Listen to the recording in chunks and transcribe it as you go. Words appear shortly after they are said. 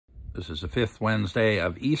This is the fifth Wednesday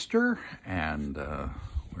of Easter, and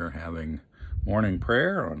we're having morning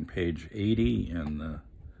prayer on page 80 in the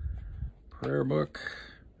prayer book.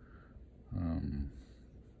 Come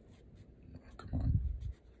on.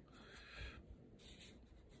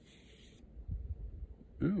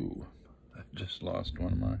 Ooh, I just lost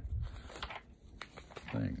one of my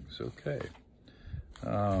things. Okay.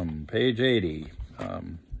 Page 80.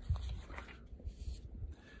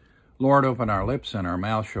 Lord, open our lips, and our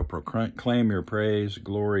mouth shall proclaim your praise.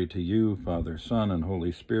 Glory to you, Father, Son, and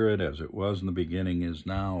Holy Spirit, as it was in the beginning, is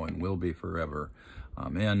now, and will be forever.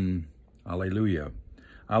 Amen. Alleluia.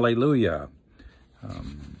 Alleluia.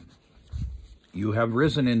 You have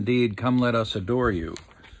risen indeed. Come, let us adore you.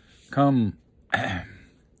 Come,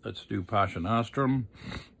 let's do Pascha Nostrum.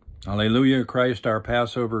 Alleluia. Christ our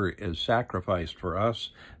Passover is sacrificed for us.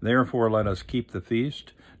 Therefore let us keep the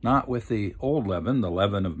feast, not with the old leaven, the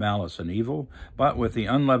leaven of malice and evil, but with the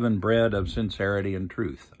unleavened bread of sincerity and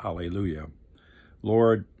truth. Alleluia.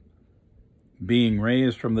 Lord, being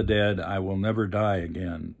raised from the dead, I will never die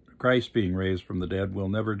again. Christ being raised from the dead will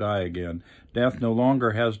never die again. Death no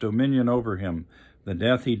longer has dominion over him. The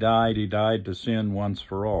death he died to sin once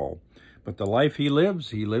for all. But the life he lives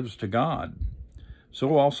to God.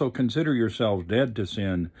 So also consider yourselves dead to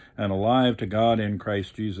sin and alive to God in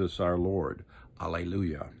Christ Jesus our Lord.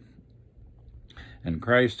 Alleluia. And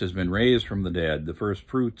Christ has been raised from the dead, the first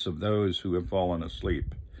fruits of those who have fallen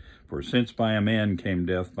asleep. For since by a man came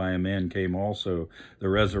death, by a man came also the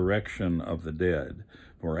resurrection of the dead.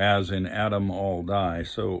 For as in Adam all die,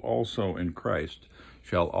 so also in Christ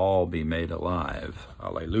shall all be made alive.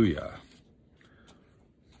 Alleluia.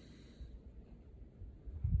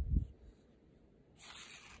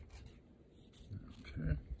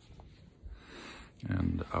 Okay.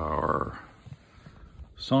 And our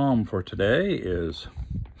psalm for today is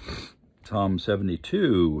Psalm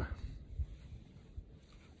 72,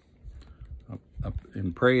 up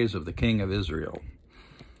in praise of the King of Israel.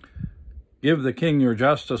 Give the king your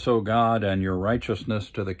justice, O God, and your righteousness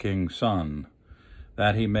to the king's son,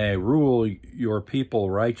 that he may rule your people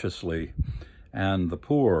righteously and the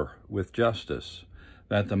poor with justice,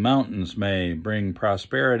 that the mountains may bring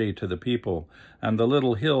prosperity to the people, and the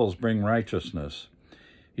little hills bring righteousness.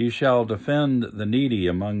 He shall defend the needy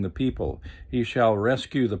among the people. He shall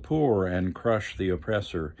rescue the poor and crush the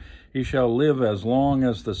oppressor. He shall live as long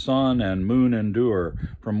as the sun and moon endure,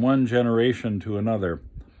 from one generation to another.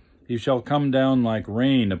 He shall come down like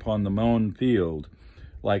rain upon the mown field,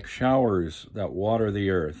 like showers that water the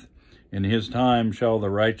earth. In his time shall the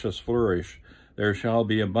righteous flourish. There shall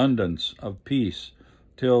be abundance of peace,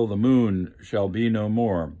 till the moon shall be no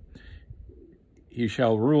more. He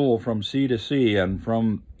shall rule from sea to sea, and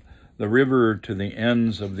from the river to the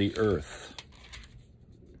ends of the earth.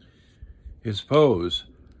 His foes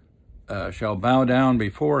shall bow down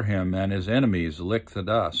before him, and his enemies lick the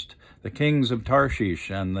dust. The kings of Tarshish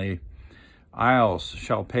and the isles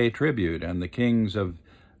shall pay tribute, and the kings of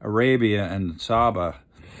Arabia and Saba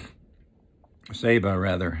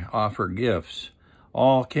offer gifts.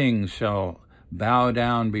 All kings shall bow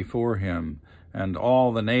down before him, and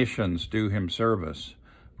all the nations do him service.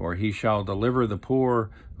 For he shall deliver the poor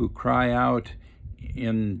who cry out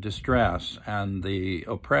in distress, and the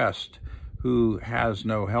oppressed who has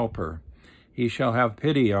no helper. He shall have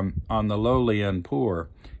pity on the lowly and poor.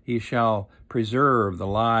 He shall preserve the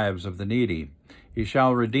lives of the needy. He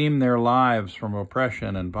shall redeem their lives from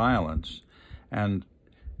oppression and violence, and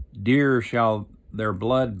dear shall their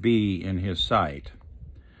blood be in his sight.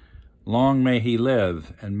 Long may he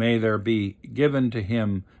live, and may there be given to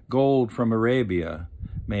him gold from Arabia.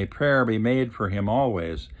 May prayer be made for him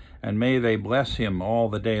always, and may they bless him all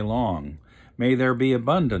the day long. May there be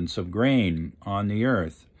abundance of grain on the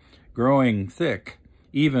earth, growing thick,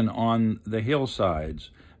 even on the hillsides.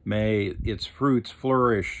 May its fruits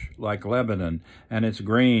flourish like Lebanon, and its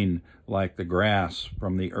grain like the grass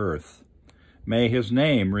from the earth. May his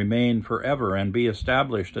name remain forever and be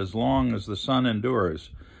established as long as the sun endures.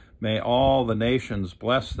 May all the nations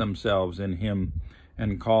bless themselves in him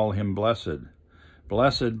and call him blessed.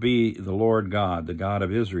 Blessed be the Lord God, the God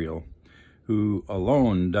of Israel, who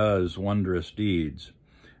alone does wondrous deeds.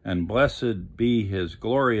 And blessed be his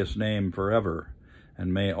glorious name forever.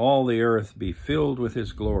 And may all the earth be filled with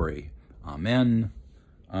his glory. Amen.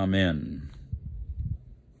 Amen.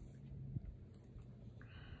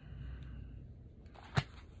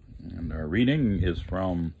 And our reading is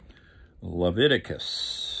from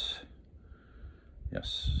Leviticus.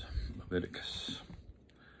 Yes, Leviticus.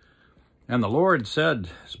 And the Lord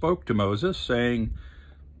spoke to Moses, saying,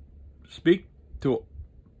 Speak to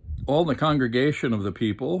all the congregation of the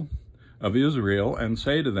people of Israel, and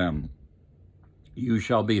say to them, You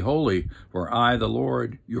shall be holy, for I, the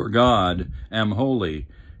Lord your God, am holy.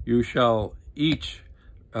 You shall each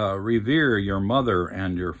revere your mother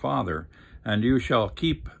and your father, and you shall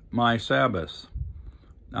keep my Sabbaths.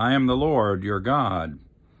 I am the Lord your God.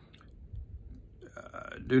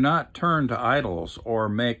 Do not turn to idols or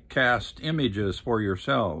make cast images for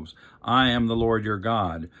yourselves. I am the Lord your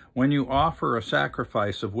God. When you offer a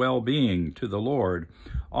sacrifice of well-being to the Lord,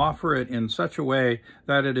 offer it in such a way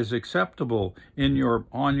that it is acceptable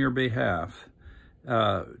on your behalf.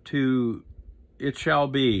 It shall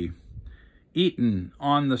be eaten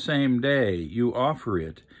on the same day you offer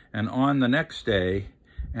it, and on the next day,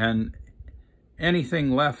 and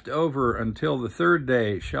anything left over until the third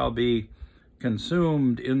day shall be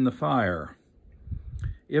consumed in the fire.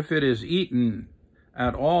 If it is eaten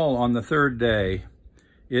at all on the third day,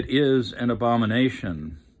 it is an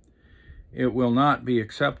abomination. It will not be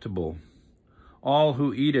acceptable. All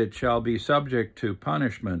who eat it shall be subject to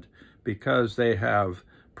punishment, because they have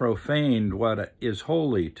profaned what is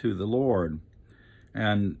holy to the Lord.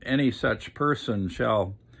 And any such person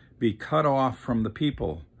shall be cut off from the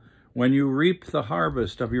people. When you reap the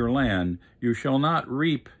harvest of your land, you shall not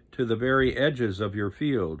reap to the very edges of your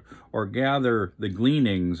field, or gather the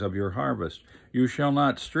gleanings of your harvest. You shall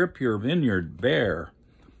not strip your vineyard bare,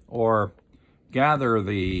 or gather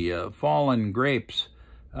the fallen grapes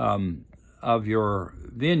of your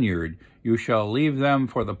vineyard. You shall leave them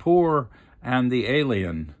for the poor and the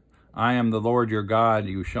alien. I am the Lord your God.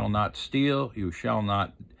 You shall not steal. You shall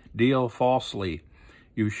not deal falsely.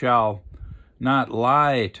 You shall not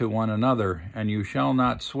lie to one another, and you shall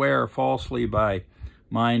not swear falsely by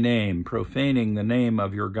my name, profaning the name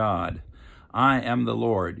of your God. I am the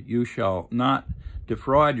Lord. You shall not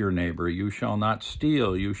defraud your neighbor. You shall not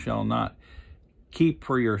steal. You shall not keep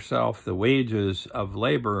for yourself the wages of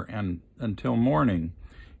labor until morning.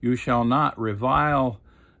 You shall not revile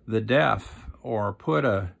the deaf, or put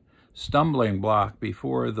a stumbling block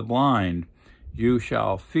before the blind. You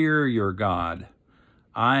shall fear your God.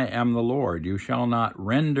 I am the Lord. You shall not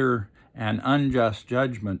render an unjust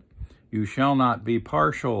judgment. You shall not be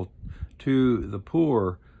partial to the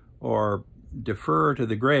poor, or defer to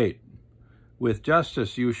the great. With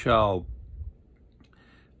justice you shall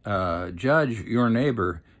judge your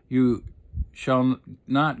neighbor. You shall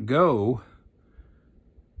not go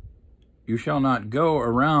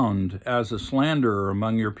around as a slanderer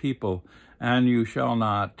among your people, and you shall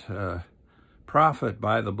not profit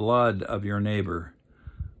by the blood of your neighbor.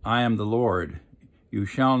 I am the Lord. You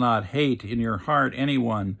shall not hate in your heart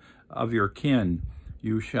anyone of your kin.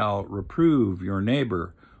 You shall reprove your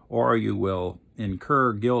neighbor, or you will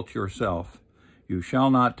incur guilt yourself. You shall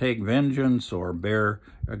not take vengeance or bear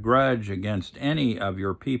a grudge against any of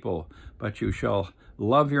your people, but you shall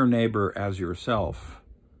love your neighbor as yourself.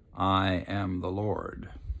 I am the Lord.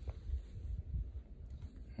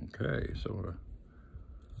 Okay, so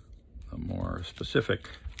a more specific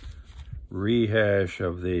rehash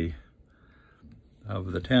of the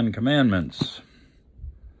Ten Commandments.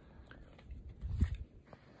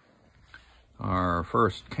 Our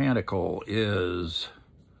first canticle is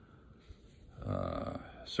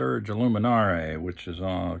Surge Illuminare, which is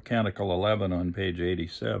on Canticle 11 on page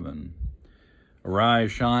 87.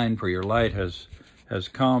 Arise, shine, for your light has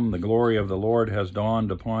come, the glory of the Lord has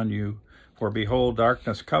dawned upon you. For behold,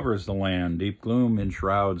 darkness covers the land, deep gloom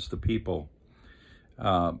enshrouds the people.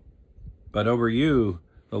 But over you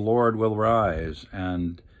the Lord will rise,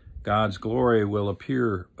 and God's glory will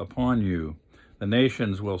appear upon you. The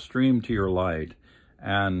nations will stream to your light,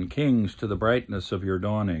 and kings to the brightness of your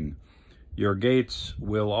dawning. Your gates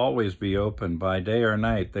will always be open. By day or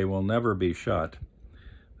night they will never be shut.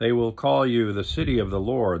 They will call you the city of the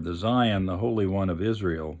Lord, the Zion, the Holy One of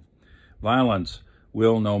Israel. Violence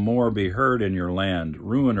will no more be heard in your land,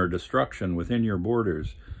 ruin or destruction within your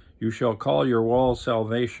borders. You shall call your walls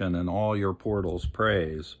salvation, and all your portals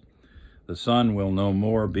praise. The sun will no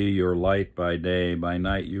more be your light by day. By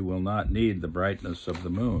night you will not need the brightness of the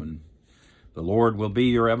moon. The Lord will be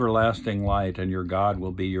your everlasting light, and your God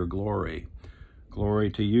will be your glory. Glory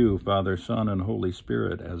to you, Father, Son, and Holy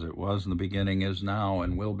Spirit, as it was in the beginning, is now,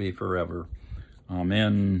 and will be forever.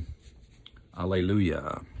 Amen.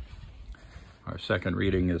 Alleluia. Our second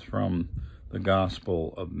reading is from the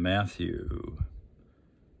Gospel of Matthew,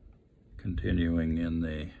 continuing in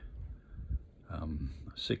the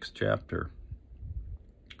 6th chapter.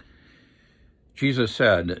 Jesus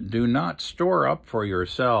said, "Do not store up for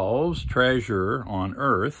yourselves treasure on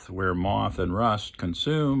earth, where moth and rust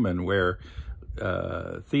consume, and where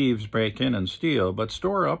thieves break in and steal, but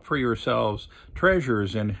store up for yourselves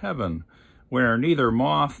treasures in heaven, where neither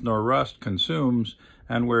moth nor rust consumes,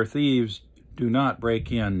 and where thieves do not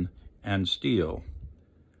break in and steal.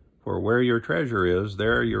 For where your treasure is,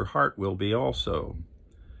 there your heart will be also.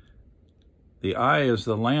 The eye is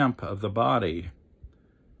the lamp of the body.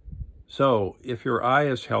 So, if your eye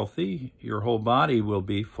is healthy, your whole body will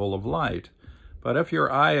be full of light. But if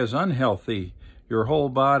your eye is unhealthy, your whole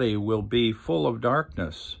body will be full of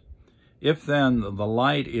darkness. If then the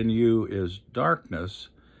light in you is darkness,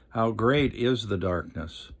 how great is the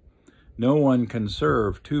darkness? No one can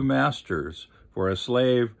serve two masters, for a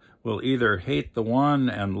slave will either hate the one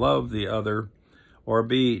and love the other, or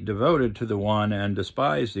be devoted to the one and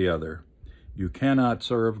despise the other. You cannot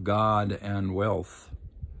serve God and wealth.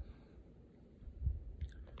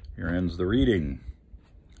 Here ends the reading.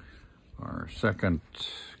 Our second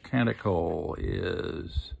canticle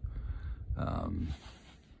is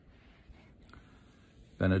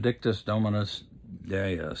Benedictus Dominus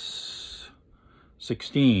Deus,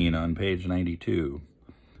 16 on page 92.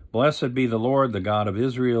 Blessed be the Lord, the God of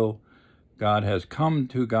Israel. God has come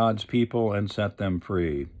to God's people and set them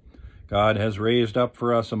free. God has raised up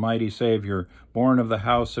for us a mighty Savior, born of the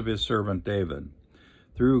house of his servant David.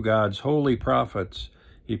 Through God's holy prophets,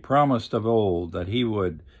 he promised of old that he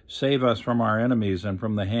would save us from our enemies and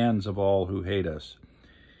from the hands of all who hate us.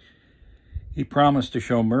 He promised to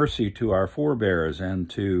show mercy to our forebears and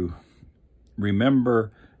to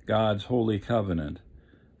remember God's holy covenant.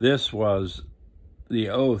 This was the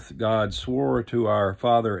oath God swore to our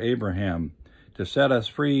father Abraham, to set us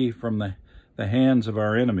free from the hands of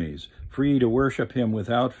our enemies, free to worship him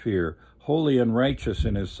without fear, holy and righteous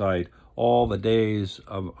in his sight all the days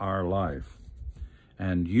of our life.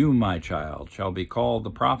 And you, my child, shall be called the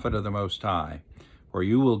prophet of the Most High, for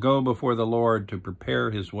you will go before the Lord to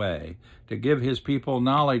prepare his way, to give his people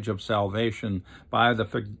knowledge of salvation by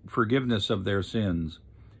the forgiveness of their sins.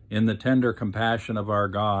 In the tender compassion of our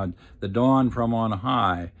God, the dawn from on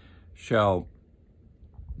high shall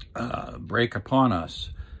break upon us,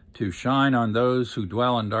 to shine on those who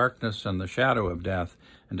dwell in darkness and the shadow of death,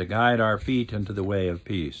 and to guide our feet into the way of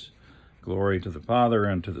peace. Glory to the Father,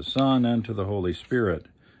 and to the Son, and to the Holy Spirit,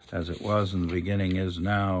 as it was in the beginning, is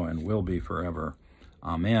now, and will be forever.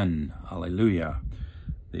 Amen. Alleluia.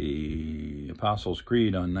 The Apostles'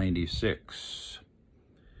 Creed on 96.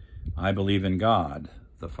 I believe in God,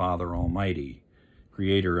 the Father Almighty,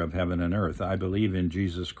 creator of heaven and earth. I believe in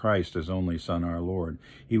Jesus Christ, his only Son, our Lord.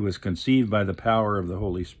 He was conceived by the power of the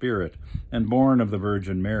Holy Spirit and born of the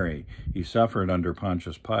Virgin Mary. He suffered under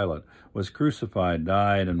Pontius Pilate, was crucified,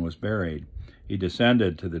 died, and was buried. He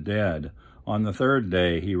descended to the dead. On the third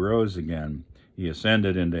day he rose again. He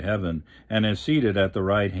ascended into heaven and is seated at the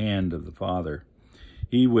right hand of the Father.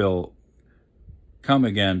 He will come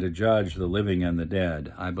again to judge the living and the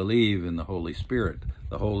dead. I believe in the Holy Spirit,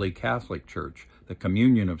 the Holy Catholic Church, the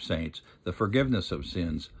communion of saints, the forgiveness of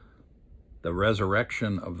sins, the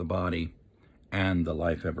resurrection of the body, and the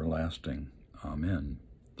life everlasting. Amen.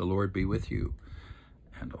 The Lord be with you,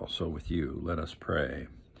 and also with you. Let us pray.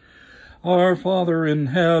 Our Father in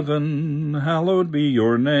heaven, hallowed be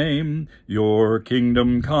your name. Your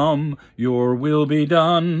kingdom come, your will be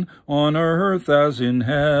done, on earth as in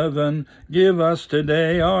heaven. Give us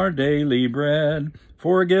today our daily bread.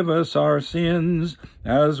 Forgive us our sins,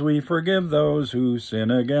 as we forgive those who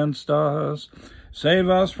sin against us. Save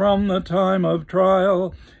us from the time of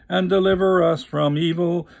trial, and deliver us from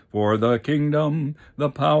evil. For the kingdom, the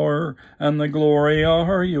power, and the glory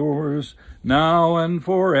are yours, now and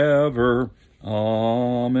forever.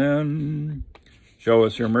 Amen. Show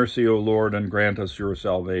us your mercy, O Lord, and grant us your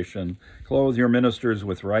salvation. Clothe your ministers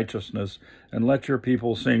with righteousness, and let your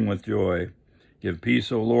people sing with joy. Give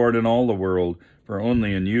peace, O Lord, in all the world, for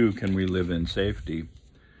only in you can we live in safety.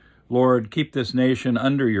 Lord, keep this nation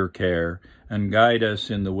under your care, and guide us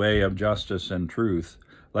in the way of justice and truth.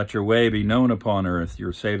 Let your way be known upon earth,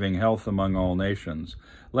 your saving health among all nations.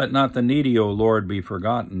 Let not the needy, O Lord, be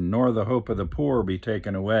forgotten, nor the hope of the poor be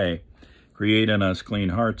taken away. Create in us clean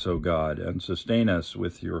hearts, O God, and sustain us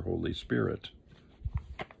with your Holy Spirit.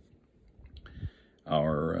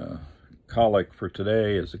 Our collect for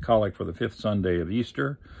today is a collect for the 5th Sunday of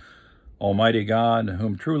Easter. Almighty God,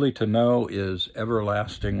 whom truly to know is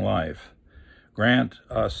everlasting life, grant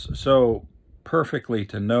us so perfectly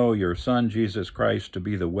to know your Son, Jesus Christ, to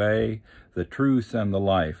be the way, the truth, and the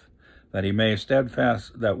life, that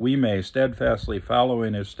we may steadfastly follow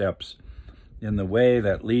in his steps in the way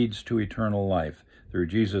that leads to eternal life, through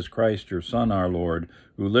Jesus Christ, your Son, our Lord,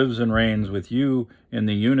 who lives and reigns with you in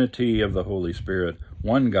the unity of the Holy Spirit,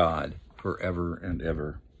 one God, forever and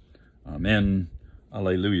ever. Amen.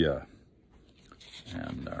 Alleluia.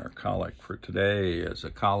 And our collect for today is a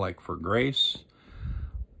collect for grace.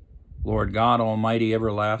 Lord God, Almighty,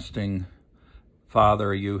 everlasting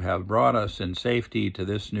Father, you have brought us in safety to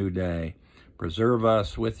this new day. Preserve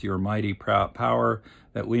us with your mighty power,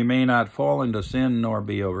 that we may not fall into sin nor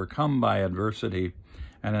be overcome by adversity.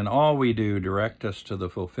 And in all we do, direct us to the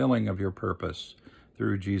fulfilling of your purpose,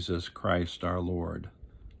 through Jesus Christ our Lord.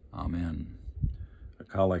 Amen. A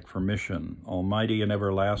collect for mission. Almighty and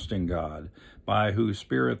everlasting God, by whose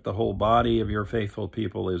Spirit the whole body of your faithful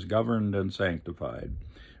people is governed and sanctified,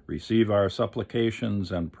 receive our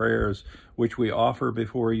supplications and prayers, which we offer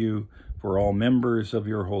before you for all members of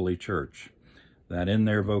your holy church, that in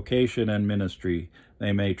their vocation and ministry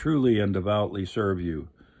they may truly and devoutly serve you,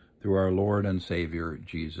 through our Lord and Savior,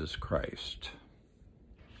 Jesus Christ.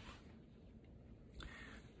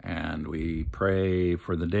 And we pray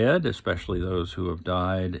for the dead, especially those who have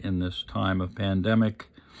died in this time of pandemic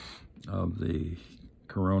of the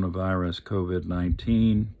coronavirus,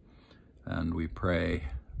 COVID-19. And we pray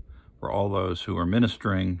for all those who are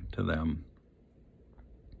ministering to them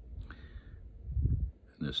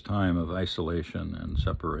in this time of isolation and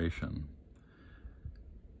separation.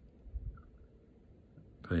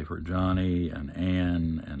 Pray for Johnny and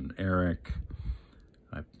Ann and Eric,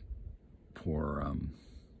 for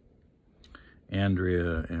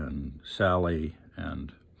Andrea and Sally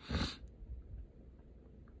and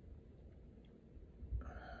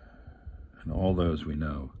all those we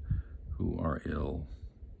know who are ill.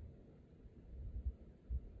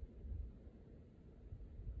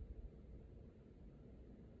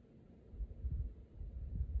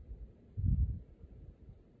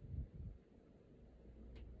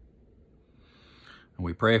 And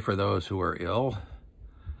we pray for those who are ill.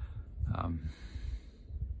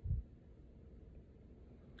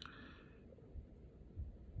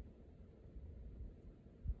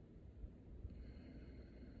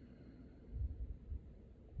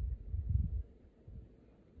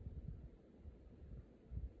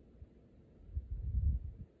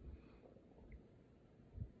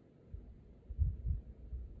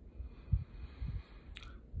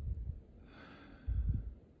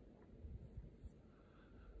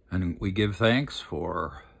 And we give thanks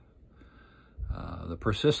for the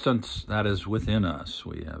persistence that is within us.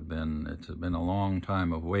 It's been a long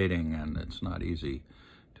time of waiting, and it's not easy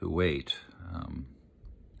to wait.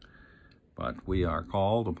 But we are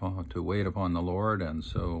called upon to wait upon the Lord, and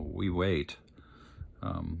so we wait.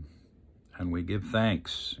 And we give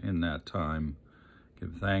thanks in that time.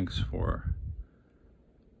 Give thanks for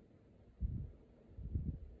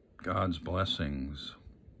God's blessings.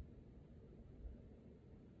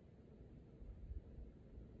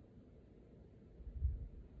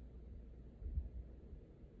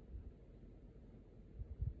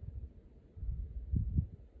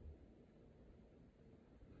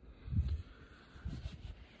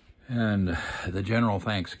 And the general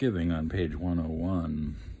thanksgiving on page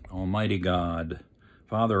 101. Almighty God,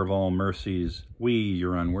 Father of all mercies, we,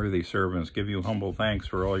 your unworthy servants, give you humble thanks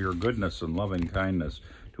for all your goodness and loving kindness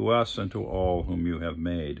to us and to all whom you have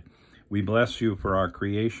made. We bless you for our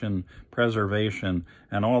creation, preservation,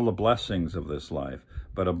 and all the blessings of this life,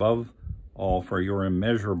 but above all for your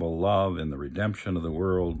immeasurable love in the redemption of the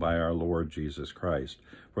world by our Lord Jesus Christ,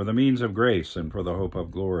 for the means of grace and for the hope of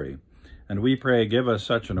glory. And we pray, give us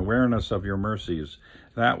such an awareness of your mercies,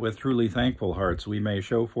 that with truly thankful hearts we may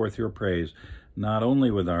show forth your praise, not only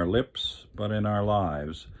with our lips, but in our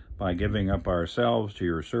lives, by giving up ourselves to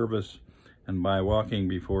your service, and by walking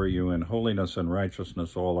before you in holiness and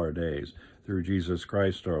righteousness all our days, through Jesus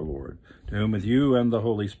Christ our Lord, to whom with you and the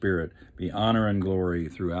Holy Spirit be honor and glory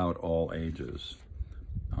throughout all ages.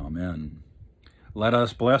 Amen. Let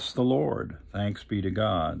us bless the Lord. Thanks be to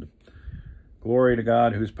God. Glory to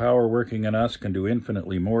God, whose power working in us can do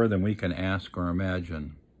infinitely more than we can ask or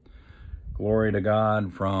imagine. Glory to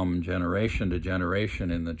God from generation to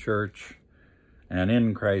generation in the church and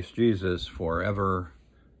in Christ Jesus forever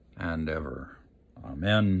and ever.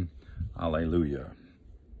 Amen. Alleluia.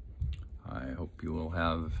 I hope you will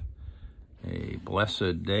have a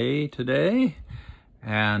blessed day today.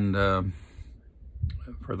 And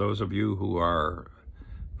for those of you who are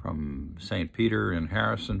from St. Peter in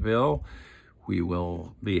Harrisonville, we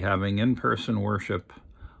will be having in-person worship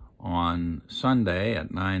on Sunday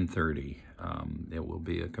at 9:30. It will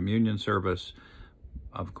be a communion service.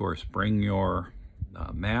 Of course, bring your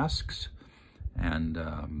masks, and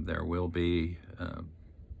there will be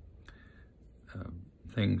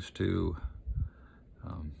things to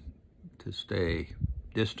stay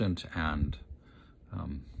distant and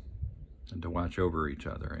to watch over each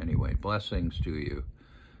other. Anyway, blessings to you.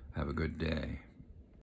 Have a good day.